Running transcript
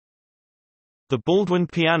The Baldwin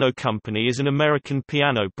Piano Company is an American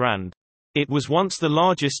piano brand. It was once the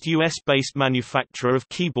largest U.S.-based manufacturer of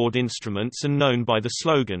keyboard instruments and known by the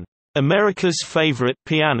slogan, "America's Favorite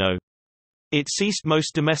Piano." It ceased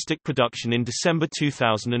most domestic production in December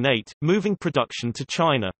 2008, moving production to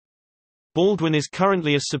China. Baldwin is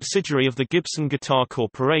currently a subsidiary of the Gibson Guitar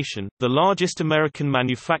Corporation, the largest American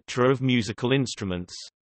manufacturer of musical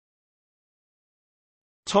instruments.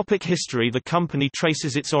 History. The company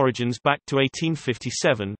traces its origins back to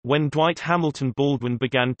 1857, when Dwight Hamilton Baldwin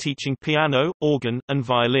began teaching piano, organ, and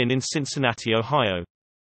violin in Cincinnati, Ohio.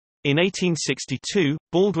 In 1862,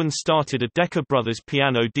 Baldwin started a Decker Brothers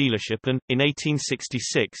piano dealership and, in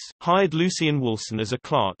 1866, hired Lucien Woolson as a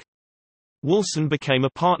clerk. Woolson became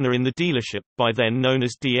a partner in the dealership, by then known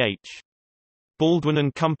as D.H. Baldwin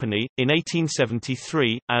and Company, in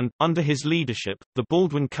 1873, and, under his leadership, the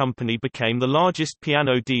Baldwin Company became the largest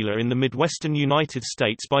piano dealer in the Midwestern United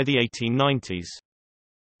States by the 1890s.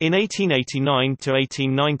 In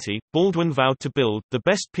 1889–1890, Baldwin vowed to build the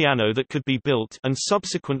best piano that could be built and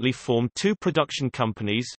subsequently formed two production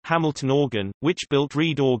companies, Hamilton Organ, which built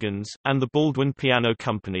reed organs, and the Baldwin Piano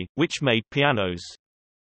Company, which made pianos.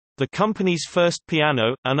 The company's first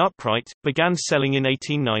piano, an upright, began selling in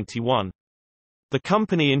 1891. The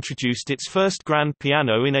company introduced its first grand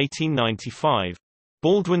piano in 1895.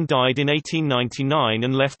 Baldwin died in 1899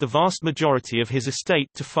 and left the vast majority of his estate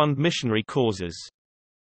to fund missionary causes.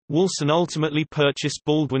 Woolson ultimately purchased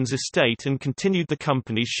Baldwin's estate and continued the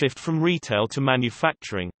company's shift from retail to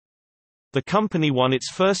manufacturing. The company won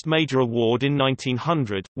its first major award in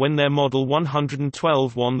 1900, when their Model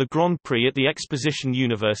 112 won the Grand Prix at the Exposition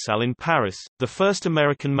Universelle in Paris, the first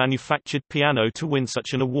American-manufactured piano to win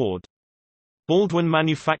such an award.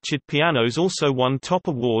 Baldwin-manufactured pianos also won top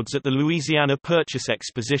awards at the Louisiana Purchase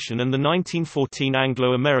Exposition and the 1914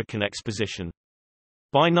 Anglo-American Exposition.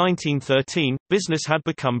 By 1913, business had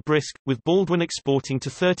become brisk, with Baldwin exporting to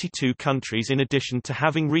 32 countries in addition to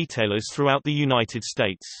having retailers throughout the United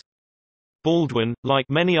States. Baldwin, like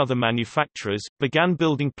many other manufacturers, began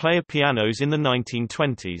building player pianos in the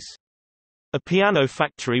 1920s. A piano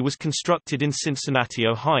factory was constructed in Cincinnati,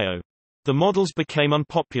 Ohio. The models became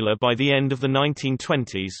unpopular by the end of the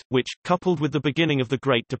 1920s, which, coupled with the beginning of the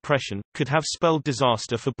Great Depression, could have spelled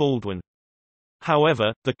disaster for Baldwin.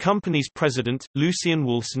 However, the company's president, Lucien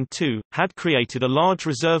Woolson II, had created a large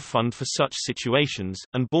reserve fund for such situations,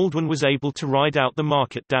 and Baldwin was able to ride out the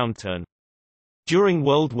market downturn. During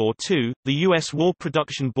World War II, the U.S. War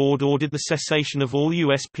Production Board ordered the cessation of all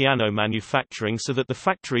U.S. piano manufacturing so that the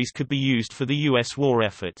factories could be used for the U.S. war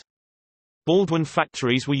effort. Baldwin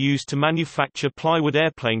factories were used to manufacture plywood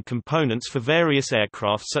airplane components for various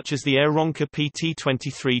aircraft such as the Aeronca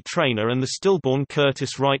PT-23 trainer and the stillborn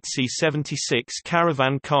Curtiss-Wright C-76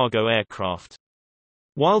 Caravan cargo aircraft.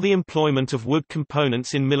 While the employment of wood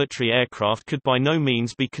components in military aircraft could by no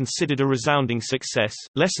means be considered a resounding success,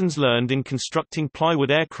 lessons learned in constructing plywood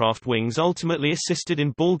aircraft wings ultimately assisted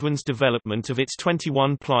in Baldwin's development of its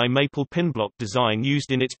 21-ply maple pinblock design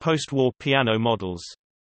used in its post-war piano models.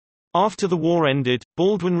 After the war ended,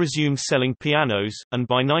 Baldwin resumed selling pianos, and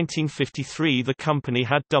by 1953 the company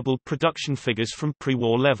had doubled production figures from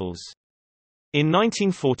pre-war levels. In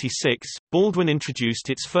 1946, Baldwin introduced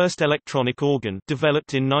its first electronic organ,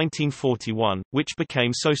 developed in 1941, which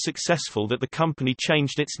became so successful that the company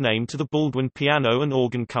changed its name to the Baldwin Piano and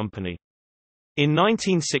Organ Company. In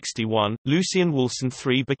 1961, Lucien Woolson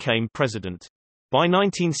III became president. By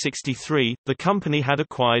 1963, the company had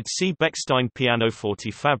acquired C. Bechstein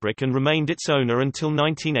Pianoforte Fabric and remained its owner until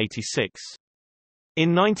 1986.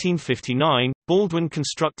 In 1959, Baldwin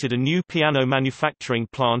constructed a new piano manufacturing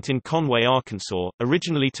plant in Conway, Arkansas,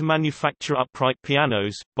 originally to manufacture upright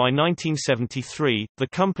pianos. By 1973, the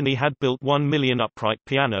company had built 1 million upright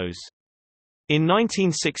pianos. In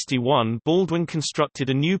 1961, Baldwin constructed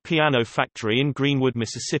a new piano factory in Greenwood,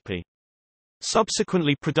 Mississippi.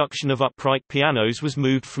 Subsequently, production of upright pianos was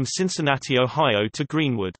moved from Cincinnati, Ohio to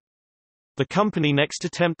Greenwood. The company next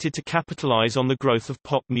attempted to capitalize on the growth of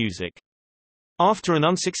pop music. After an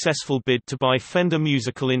unsuccessful bid to buy Fender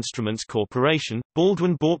Musical Instruments Corporation,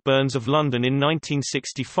 Baldwin bought Burns of London in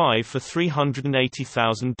 1965 for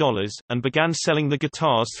 $380,000, and began selling the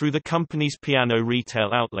guitars through the company's piano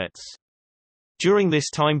retail outlets. During this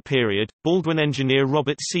time period, Baldwin engineer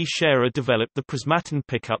Robert C. Scherer developed the Prismaton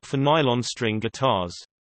pickup for nylon string guitars.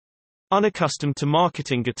 Unaccustomed to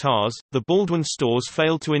marketing guitars, the Baldwin stores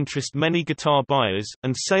failed to interest many guitar buyers,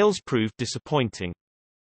 and sales proved disappointing.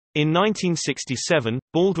 In 1967,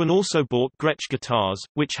 Baldwin also bought Gretsch Guitars,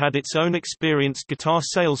 which had its own experienced guitar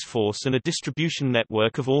sales force and a distribution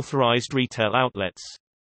network of authorized retail outlets.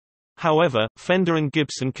 However, Fender and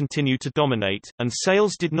Gibson continued to dominate, and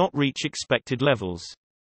sales did not reach expected levels.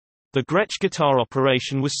 The Gretsch guitar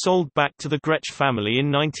operation was sold back to the Gretsch family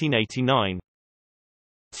in 1989.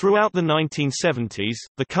 Throughout the 1970s,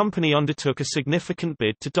 the company undertook a significant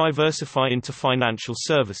bid to diversify into financial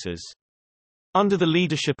services. Under the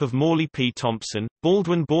leadership of Morley P. Thompson,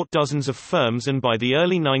 Baldwin bought dozens of firms and by the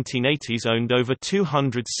early 1980s owned over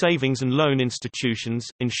 200 savings and loan institutions,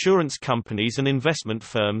 insurance companies and investment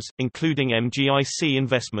firms, including MGIC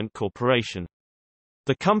Investment Corporation.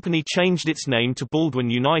 The company changed its name to Baldwin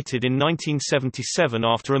United in 1977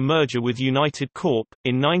 after a merger with United Corp.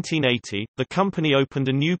 In 1980, the company opened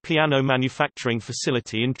a new piano manufacturing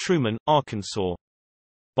facility in Truman, Arkansas.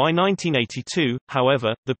 By 1982,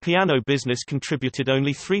 however, the piano business contributed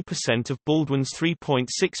only 3% of Baldwin's $3.6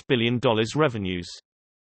 billion revenues.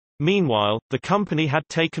 Meanwhile, the company had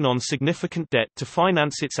taken on significant debt to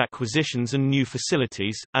finance its acquisitions and new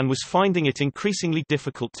facilities, and was finding it increasingly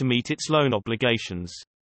difficult to meet its loan obligations.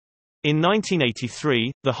 In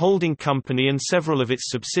 1983, the holding company and several of its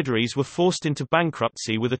subsidiaries were forced into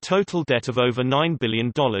bankruptcy with a total debt of over $9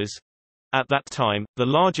 billion. At that time, the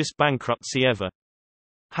largest bankruptcy ever.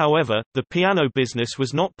 However, the piano business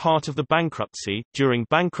was not part of the bankruptcy. During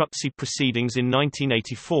bankruptcy proceedings in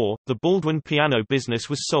 1984, the Baldwin piano business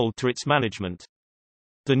was sold to its management.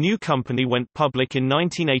 The new company went public in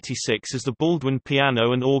 1986 as the Baldwin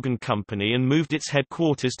Piano and Organ Company and moved its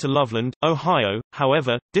headquarters to Loveland, Ohio.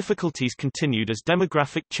 However, difficulties continued as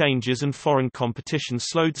demographic changes and foreign competition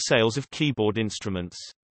slowed sales of keyboard instruments.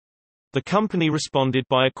 The company responded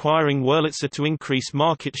by acquiring Wurlitzer to increase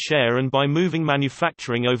market share and by moving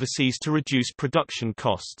manufacturing overseas to reduce production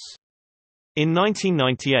costs. In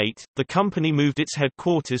 1998, the company moved its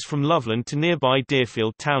headquarters from Loveland to nearby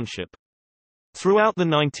Deerfield Township. Throughout the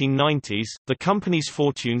 1990s, the company's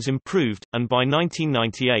fortunes improved, and by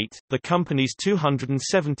 1998, the company's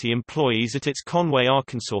 270 employees at its Conway,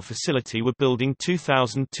 Arkansas facility were building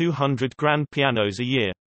 2,200 grand pianos a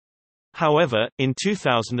year. However, in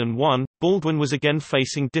 2001, Baldwin was again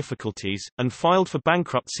facing difficulties, and filed for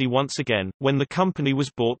bankruptcy once again, when the company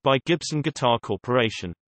was bought by Gibson Guitar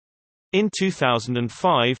Corporation. In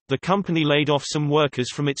 2005, the company laid off some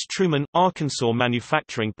workers from its Truman, Arkansas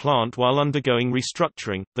manufacturing plant while undergoing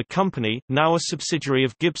restructuring. The company, now a subsidiary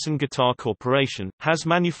of Gibson Guitar Corporation, has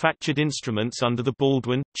manufactured instruments under the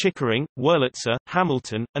Baldwin, Chickering, Wurlitzer,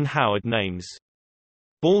 Hamilton, and Howard names.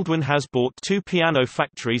 Baldwin has bought 2 piano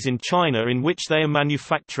factories in China in which they are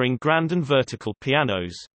manufacturing grand and vertical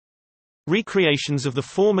pianos. Recreations of the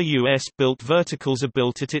former U.S.-built verticals are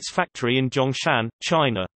built at its factory in Zhongshan,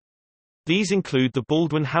 China. These include the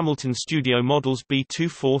Baldwin Hamilton Studio models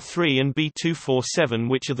B243 and B247,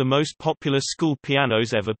 which are the most popular school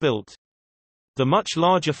pianos ever built. The much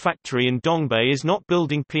larger factory in Dongbei is not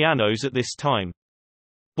building pianos at this time.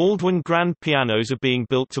 Baldwin grand pianos are being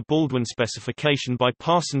built to Baldwin specification by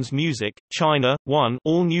Parsons Music, China.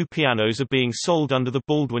 All new pianos are being sold under the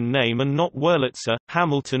Baldwin name and not Wurlitzer,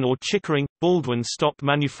 Hamilton or Chickering. Baldwin stopped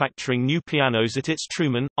manufacturing new pianos at its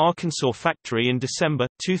Truman, Arkansas factory in December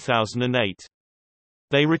 2008.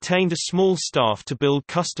 They retained a small staff to build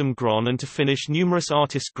custom Gron and to finish numerous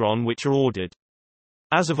artist Gron which are ordered.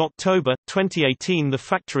 As of October 2018, the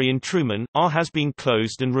factory in Truman, has been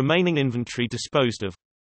closed and remaining inventory disposed of.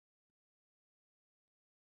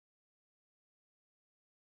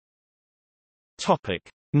 Topic: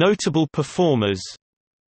 Notable performers.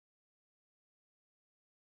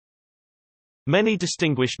 Many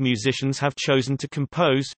distinguished musicians have chosen to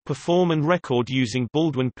compose, perform and record using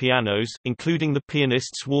Baldwin pianos, including the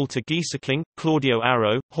pianists Walter Gieseking, Claudio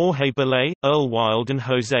Arro, Jorge Ballet, Earl Wild and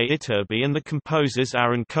José Iturbi, and the composers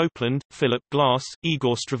Aaron Copland, Philip Glass,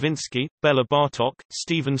 Igor Stravinsky, Bela Bartok,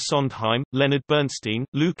 Stephen Sondheim, Leonard Bernstein,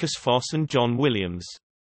 Lucas Foss and John Williams.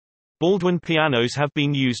 Baldwin pianos have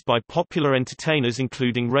been used by popular entertainers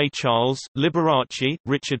including Ray Charles, Liberace,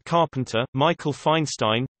 Richard Carpenter, Michael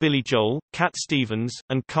Feinstein, Billy Joel, Cat Stevens,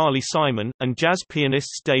 and Carly Simon, and jazz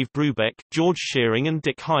pianists Dave Brubeck, George Shearing and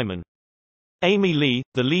Dick Hyman. Amy Lee,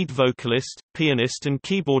 the lead vocalist, pianist and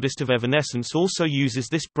keyboardist of Evanescence, also uses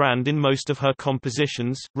this brand in most of her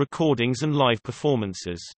compositions, recordings and live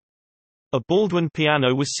performances. A Baldwin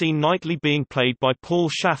piano was seen nightly being played by Paul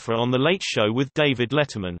Shaffer on The Late Show with David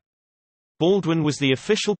Letterman. Baldwin was the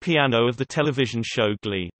official piano of the television show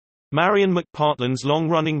Glee. Marion McPartland's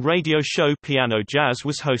long-running radio show Piano Jazz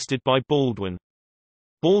was hosted by Baldwin.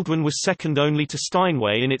 Baldwin was second only to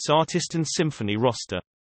Steinway in its artist and symphony roster.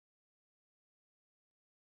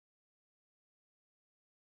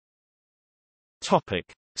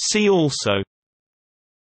 See also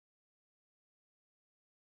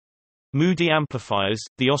Moody Amplifiers,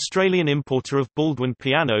 the Australian importer of Baldwin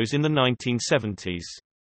pianos in the 1970s.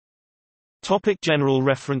 Topic general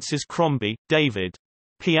references. Crombie, David.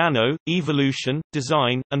 Piano, Evolution,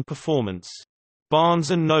 Design, and Performance.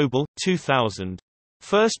 Barnes & Noble, 2000.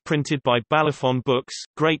 First printed by Balafon Books,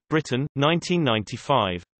 Great Britain,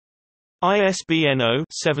 1995. ISBN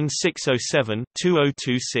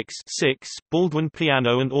 0-7607-2026-6, Baldwin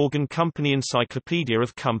Piano and Organ Company Encyclopedia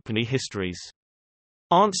of Company Histories.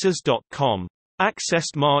 Answers.com.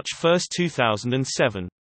 Accessed March 1, 2007.